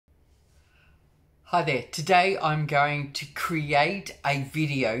Hi there, today I'm going to create a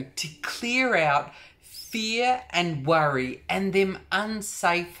video to clear out fear and worry and them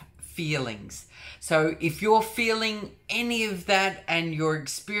unsafe feelings. So if you're feeling any of that and you're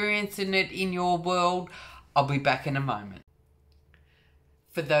experiencing it in your world, I'll be back in a moment.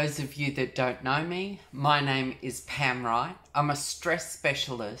 For those of you that don't know me, my name is Pam Wright. I'm a stress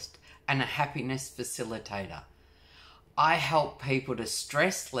specialist and a happiness facilitator. I help people to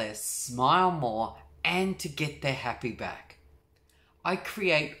stress less, smile more, and to get their happy back. I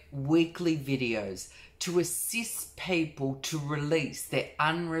create weekly videos to assist people to release their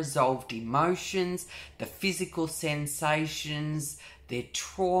unresolved emotions, the physical sensations, their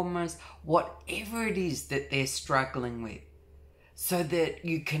traumas, whatever it is that they're struggling with, so that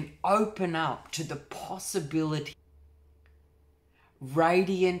you can open up to the possibility of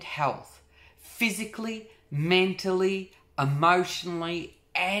radiant health, physically, mentally, emotionally,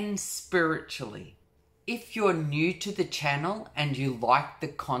 and spiritually. If you're new to the channel and you like the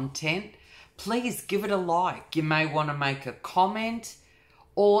content, please give it a like. You may want to make a comment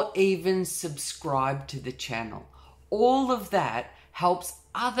or even subscribe to the channel. All of that helps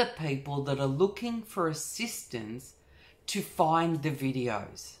other people that are looking for assistance to find the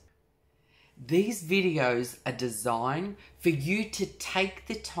videos. These videos are designed for you to take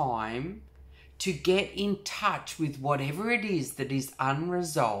the time to get in touch with whatever it is that is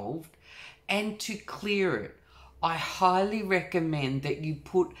unresolved and to clear it. I highly recommend that you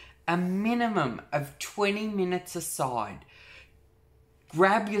put a minimum of 20 minutes aside.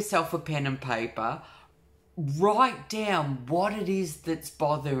 Grab yourself a pen and paper, write down what it is that's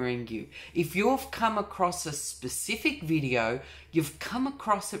bothering you. If you've come across a specific video, you've come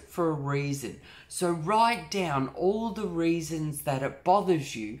across it for a reason. So write down all the reasons that it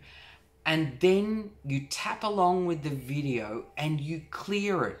bothers you, and then you tap along with the video and you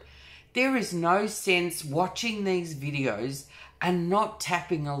clear it. There is no sense watching these videos and not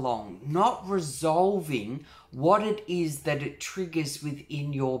tapping along, not resolving what it is that it triggers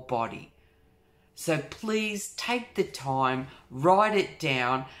within your body. So please take the time, write it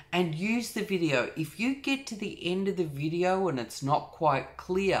down, and use the video. If you get to the end of the video and it's not quite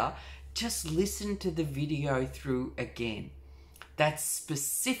clear, just listen to the video through again. That's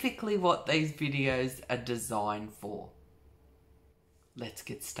specifically what these videos are designed for. Let's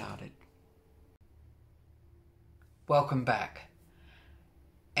get started. Welcome back.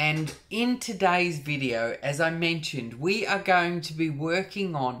 And in today's video, as I mentioned, we are going to be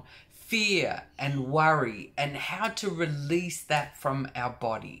working on fear and worry and how to release that from our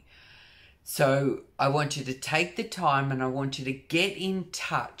body. So I want you to take the time and I want you to get in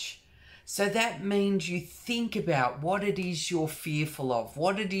touch. So that means you think about what it is you're fearful of,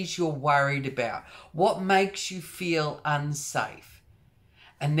 what it is you're worried about, what makes you feel unsafe.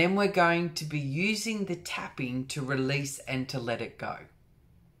 And then we're going to be using the tapping to release and to let it go.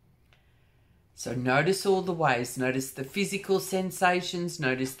 So notice all the ways. Notice the physical sensations,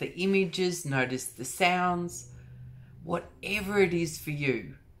 notice the images, notice the sounds. Whatever it is for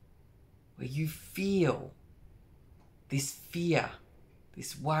you, where you feel this fear,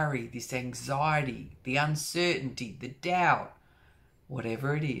 this worry, this anxiety, the uncertainty, the doubt,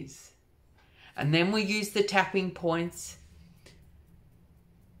 whatever it is. And then we use the tapping points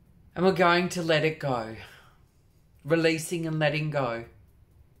and we're going to let it go. Releasing and letting go.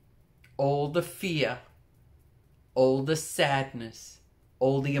 All the fear, all the sadness,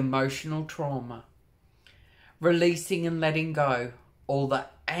 all the emotional trauma. Releasing and letting go. All the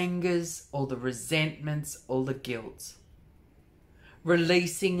angers, all the resentments, all the guilts.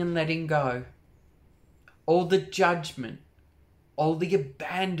 Releasing and letting go. All the judgment, all the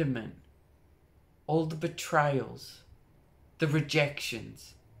abandonment, all the betrayals, the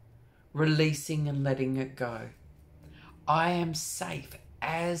rejections. Releasing and letting it go. I am safe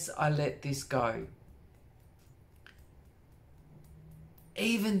as I let this go.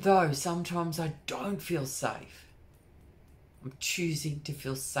 Even though sometimes I don't feel safe, I'm choosing to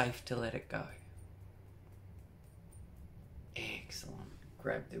feel safe to let it go. Excellent.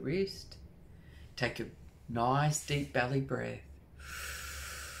 Grab the wrist. Take a nice deep belly breath.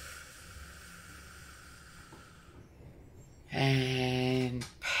 And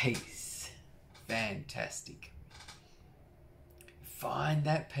peace. Fantastic. Find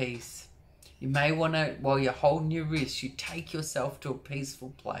that peace. You may want to, while you're holding your wrist, you take yourself to a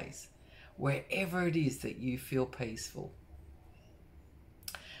peaceful place. Wherever it is that you feel peaceful.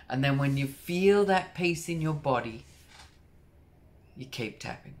 And then when you feel that peace in your body, you keep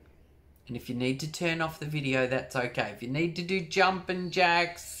tapping. And if you need to turn off the video, that's okay. If you need to do jumping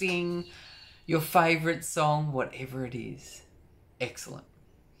jacks, sing your favorite song, whatever it is, excellent.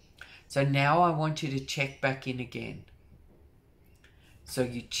 So now I want you to check back in again. So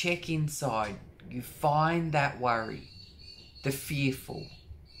you check inside, you find that worry, the fearful,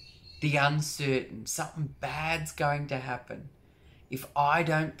 the uncertain, something bad's going to happen if I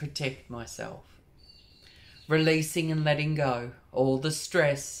don't protect myself. Releasing and letting go, all the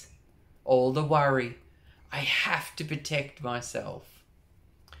stress, all the worry. I have to protect myself.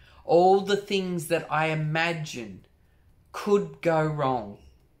 All the things that I imagine could go wrong.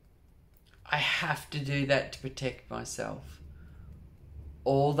 I have to do that to protect myself.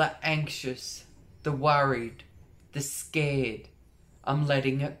 All the anxious, the worried, the scared, I'm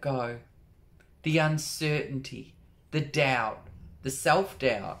letting it go. The uncertainty, the doubt, the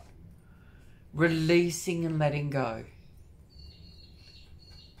self-doubt, releasing and letting go.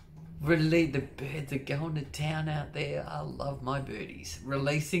 Release, the birds are going to town out there. I love my birdies.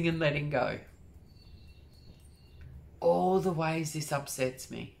 Releasing and letting go. All the ways this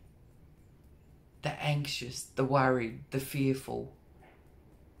upsets me. The anxious, the worried, the fearful.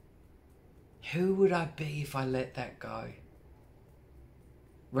 Who would I be if I let that go?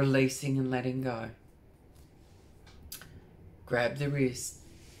 Releasing and letting go. Grab the wrist.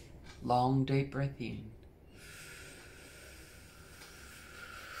 Long, deep breath in.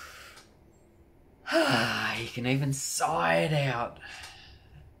 You can even sigh it out.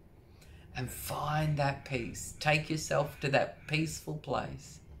 And find that peace. Take yourself to that peaceful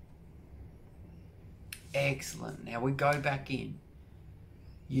place. Excellent. Now we go back in.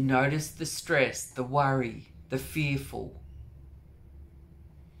 You notice the stress, the worry, the fearful.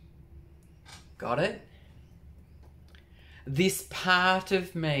 Got it? This part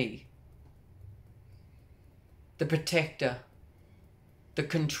of me, the protector, the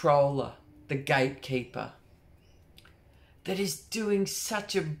controller, the gatekeeper, that is doing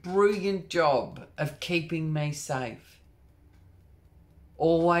such a brilliant job of keeping me safe.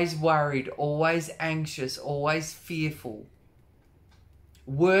 Always worried, always anxious, always fearful.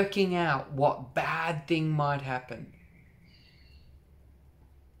 Working out what bad thing might happen.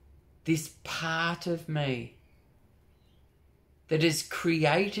 This part of me that has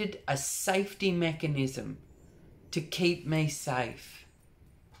created a safety mechanism to keep me safe.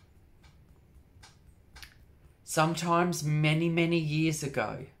 Sometimes many, many years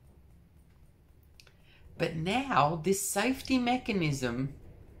ago. But now this safety mechanism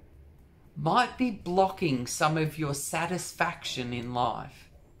might be blocking some of your satisfaction in life.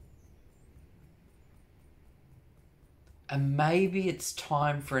 And maybe it's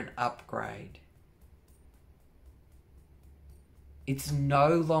time for an upgrade. It's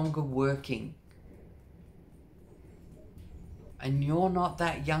no longer working. And you're not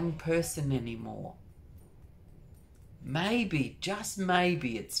that young person anymore. Maybe, just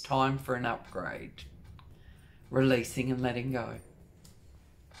maybe, it's time for an upgrade. Releasing and letting go.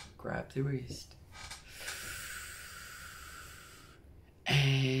 Grab the wrist.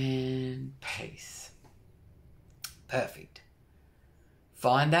 And peace. Perfect.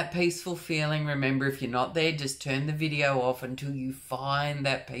 Find that peaceful feeling. Remember, if you're not there, just turn the video off until you find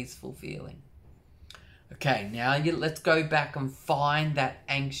that peaceful feeling. Okay, now let's go back and find that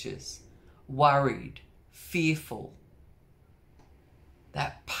anxious, worried, fearful.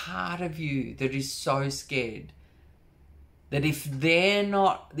 That part of you that is so scared. That if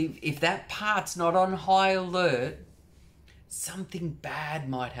that part's not on high alert, something bad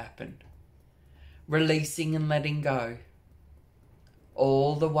might happen. Releasing and letting go.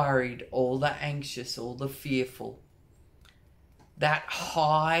 All the worried, all the anxious, all the fearful. That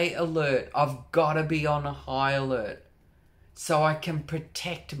high alert. I've got to be on a high alert so I can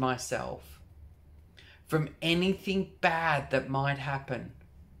protect myself from anything bad that might happen.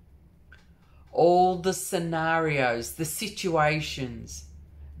 All the scenarios, the situations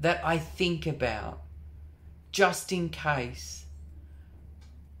that I think about, just in case,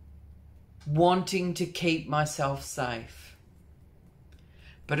 wanting to keep myself safe.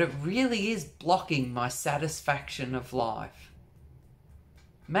 But it really is blocking my satisfaction of life.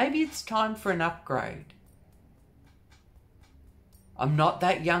 Maybe it's time for an upgrade. I'm not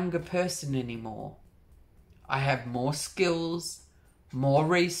that younger person anymore. I have more skills, more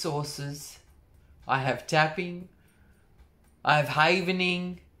resources. I have tapping, I have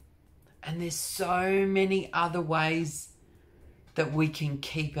havening, and there's so many other ways that we can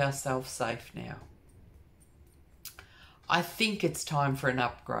keep ourselves safe now. I think it's time for an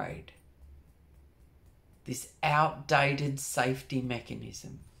upgrade. This outdated safety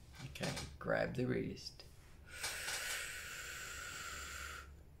mechanism. Okay, grab the wrist.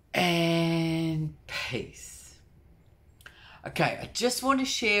 And peace. Okay, I just want to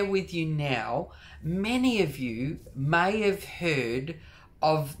share with you now, many of you may have heard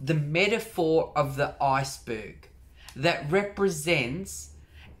of the metaphor of the iceberg that represents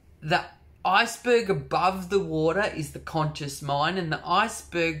the iceberg above the water is the conscious mind, and the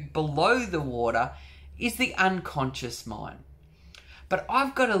iceberg below the water is the unconscious mind. But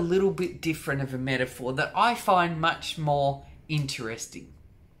I've got a little bit different of a metaphor that I find much more interesting.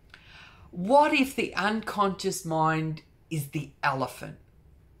 What if the unconscious mind is the elephant?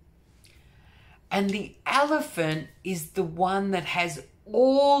 And the elephant is the one that has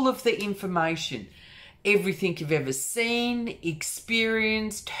all of the information. Everything you've ever seen,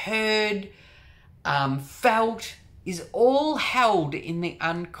 experienced, heard, felt is all held in the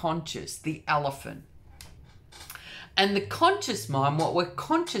unconscious, the elephant. And the conscious mind, what we're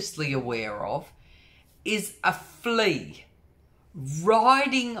consciously aware of, is a flea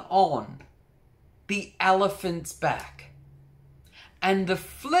riding on the elephant's back. And the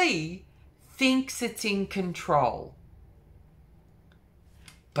flea thinks it's in control.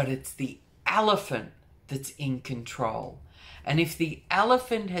 But it's the elephant that's in control. And if the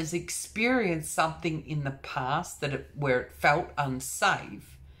elephant has experienced something in the past where it felt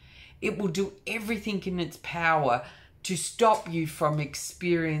unsafe, it will do everything in its power to stop you from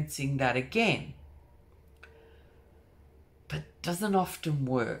experiencing that again. But doesn't often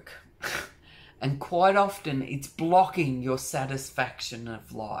work. And quite often it's blocking your satisfaction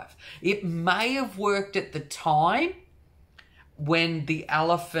of life. It may have worked at the time when the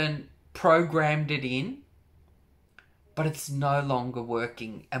elephant programmed it in, but it's no longer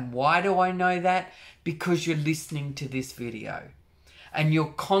working. And why do I know that? Because you're listening to this video and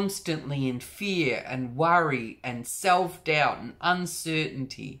you're constantly in fear and worry and self-doubt and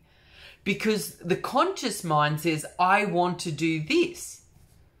uncertainty, because the conscious mind says, I want to do this.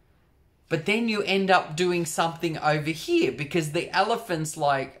 But then you end up doing something over here because the elephant's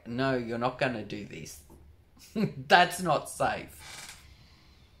like, no, you're not going to do this. That's not safe.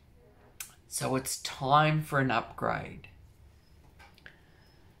 So it's time for an upgrade.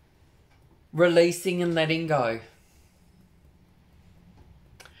 Releasing and letting go.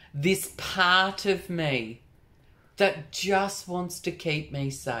 This part of me that just wants to keep me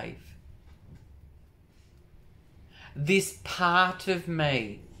safe. This part of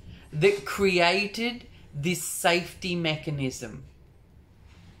me that created this safety mechanism,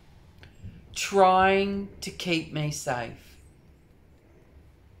 trying to keep me safe.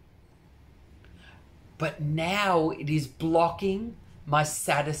 But now it is blocking my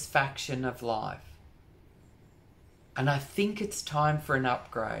satisfaction of life. And I think it's time for an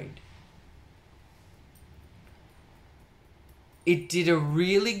upgrade. It did a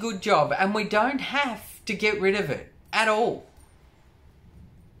really good job, and we don't have to get rid of it at all.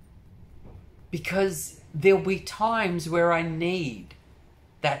 Because there'll be times where I need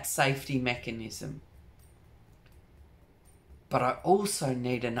that safety mechanism. But I also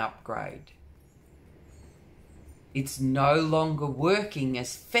need an upgrade. It's no longer working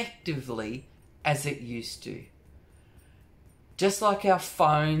as effectively as it used to. Just like our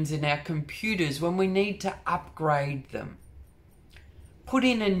phones and our computers, when we need to upgrade them, put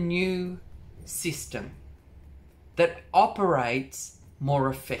in a new system that operates more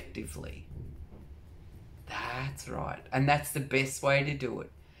effectively. That's right. And that's the best way to do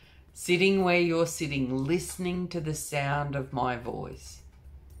it. Sitting where you're sitting, listening to the sound of my voice,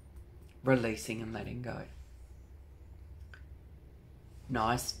 releasing and letting go.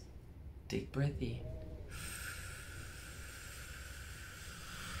 Nice deep breath in.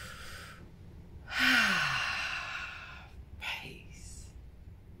 Peace.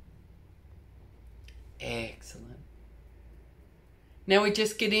 Excellent. Now we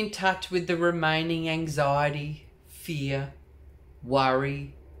just get in touch with the remaining anxiety, fear,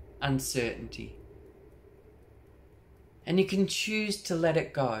 worry, uncertainty. And you can choose to let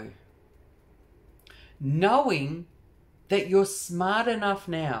it go. Knowing that you're smart enough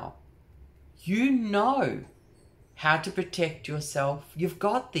now. You know how to protect yourself. You've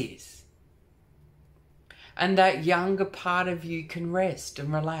got this. And that younger part of you can rest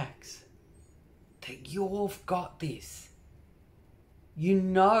and relax. That you've got this. You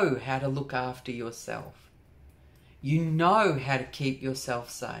know how to look after yourself. You know how to keep yourself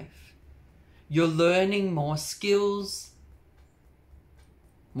safe. You're learning more skills,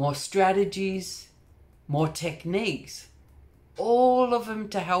 more strategies, more techniques. All of them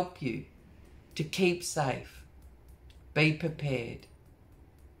to help you to keep safe. Be prepared.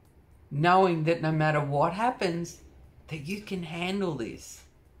 Knowing that no matter what happens, that you can handle this.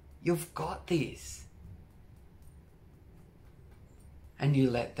 You've got this. And you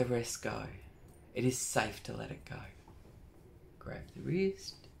let the rest go. It is safe to let it go. Grab the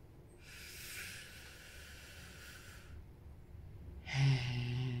wrist.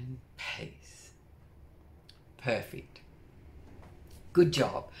 and peace. Perfect. Good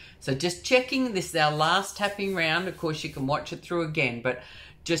job. So just checking, this is our last tapping round. Of course, you can watch it through again, but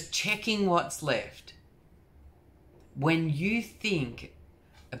just checking what's left. When you think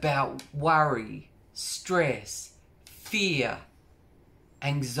about worry, stress, fear,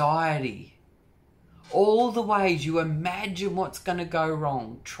 anxiety, all the ways you imagine what's going to go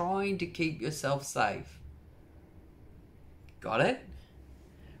wrong, trying to keep yourself safe. Got it?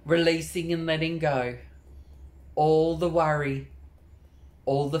 Releasing and letting go. All the worry,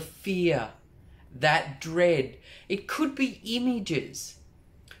 all the fear, that dread. It could be images.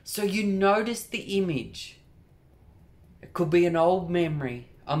 So you notice the image. It could be an old memory.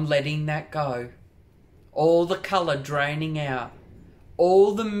 I'm letting that go. All the colour draining out.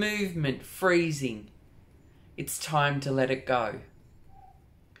 All the movement freezing. It's time to let it go.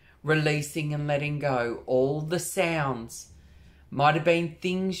 Releasing and letting go. All the sounds. Might have been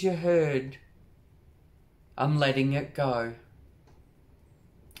things you heard. I'm letting it go.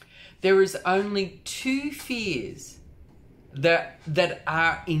 There is only two fears that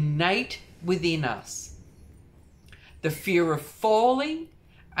are innate within us. The fear of falling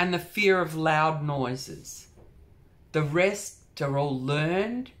and the fear of loud noises. The rest are all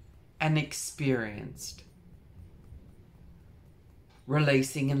learned and experienced.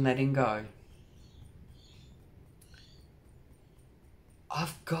 Releasing and letting go.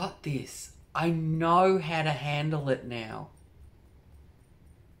 I've got this. I know how to handle it now.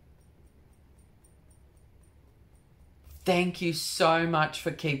 Thank you so much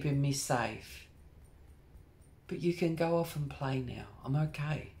for keeping me safe. But you can go off and play now. I'm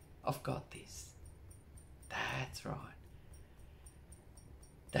okay. I've got this. That's right.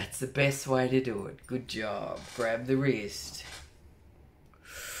 That's the best way to do it. Good job. Grab the wrist.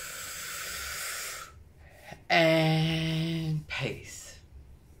 And peace.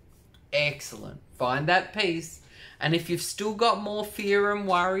 Excellent. Find that peace. And if you've still got more fear and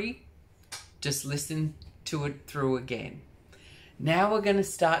worry, just listen to it through again. Now we're going to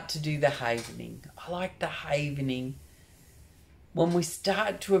start to do the havening. I like the havening when we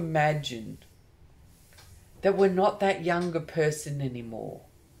start to imagine that we're not that younger person anymore.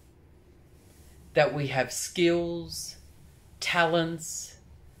 That we have skills, talents,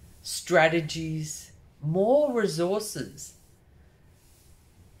 strategies, more resources.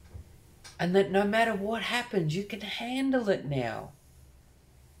 And that no matter what happens, you can handle it now.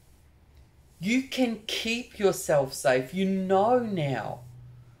 You can keep yourself safe. You know now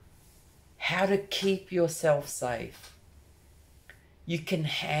how to keep yourself safe. You can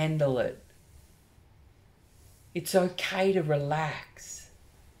handle it. It's okay to relax.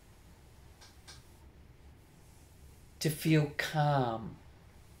 To feel calm.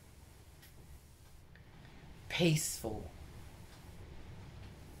 Peaceful.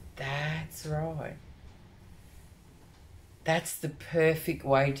 That's right. That's the perfect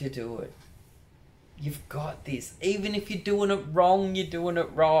way to do it. You've got this. Even if you're doing it wrong, you're doing it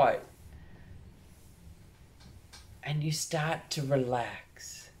right. And you start to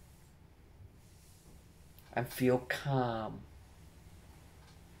relax and feel calm,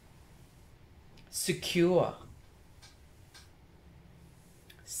 secure,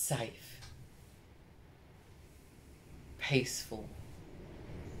 safe, peaceful.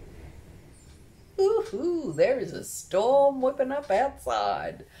 Ooh, there is a storm whipping up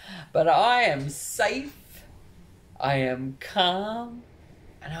outside. But I am safe, I am calm,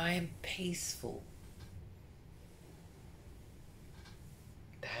 and I am peaceful.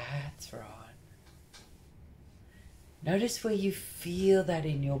 That's right. Notice where you feel that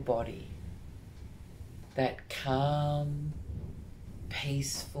in your body. That calm,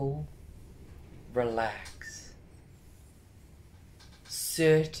 peaceful, relax,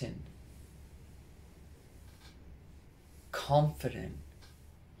 certain, confident.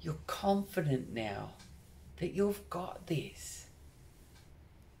 You're confident now that you've got this.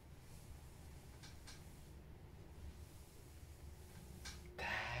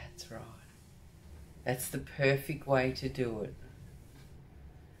 That's right. That's the perfect way to do it.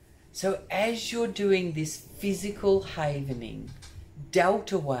 So as you're doing this physical havening,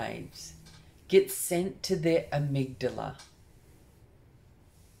 delta waves get sent to the amygdala,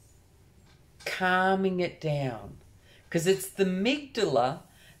 calming it down. Because it's the amygdala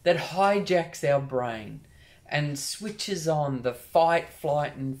that hijacks our brain and switches on the fight,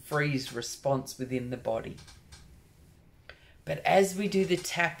 flight and freeze response within the body. But as we do the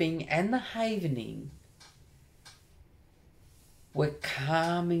tapping and the havening, we're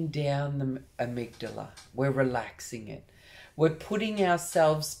calming down the amygdala. We're relaxing it. We're putting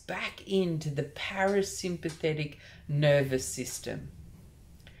ourselves back into the parasympathetic nervous system,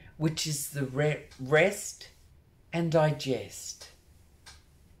 which is the rest and digest.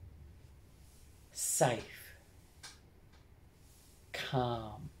 Safe,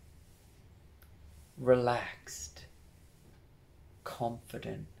 calm, relaxed,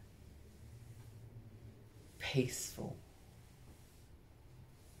 confident, peaceful.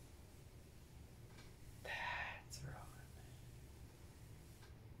 That's right.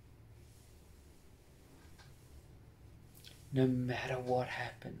 No matter what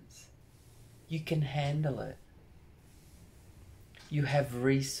happens, you can handle it. You have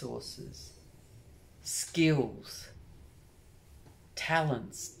resources, skills,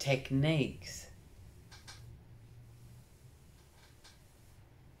 talents, techniques.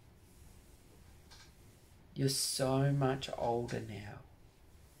 You're so much older now.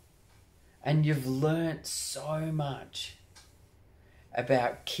 And you've learnt so much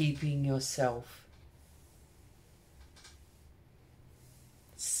about keeping yourself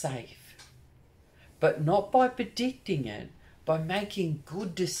safe. But not by predicting it, by making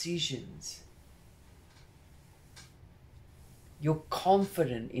good decisions. You're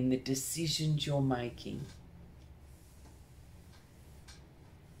confident in the decisions you're making.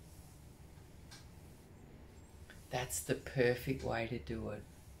 That's the perfect way to do it.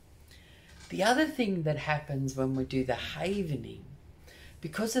 The other thing that happens when we do the havening,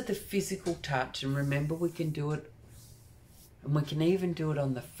 because of the physical touch, and remember we can do it, and we can even do it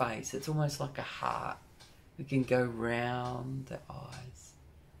on the face. It's almost like a heart. We can go round the eyes,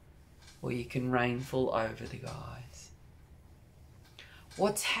 or you can rainfall over the eyes.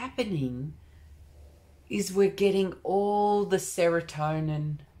 What's happening is we're getting all the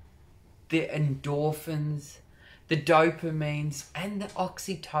serotonin, the endorphins, the dopamines and the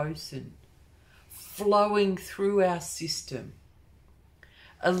oxytocin flowing through our system,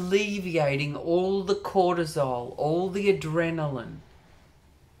 alleviating all the cortisol, all the adrenaline.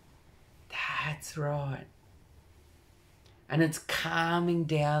 That's right. And it's calming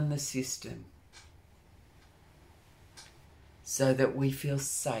down the system so that we feel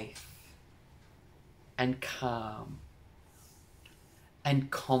safe and calm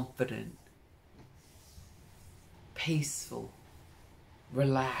and confident, peaceful,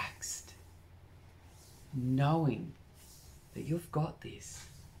 relaxed, knowing that you've got this.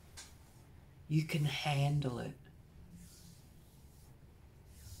 You can handle it.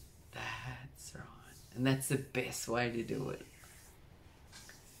 That's right. And that's the best way to do it.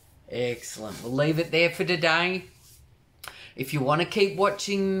 Excellent. We'll leave it there for today. If you want to keep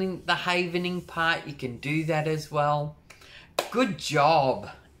watching the havening part, you can do that as well. Good job.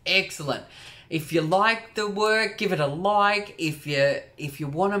 Excellent. If you like the work, give it a like. If you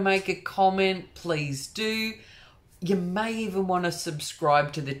want to make a comment, please do. You may even want to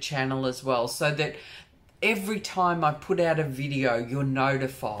subscribe to the channel as well, so that every time I put out a video, you're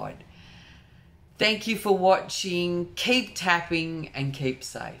notified. Thank you for watching. Keep tapping and keep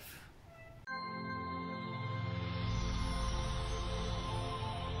safe.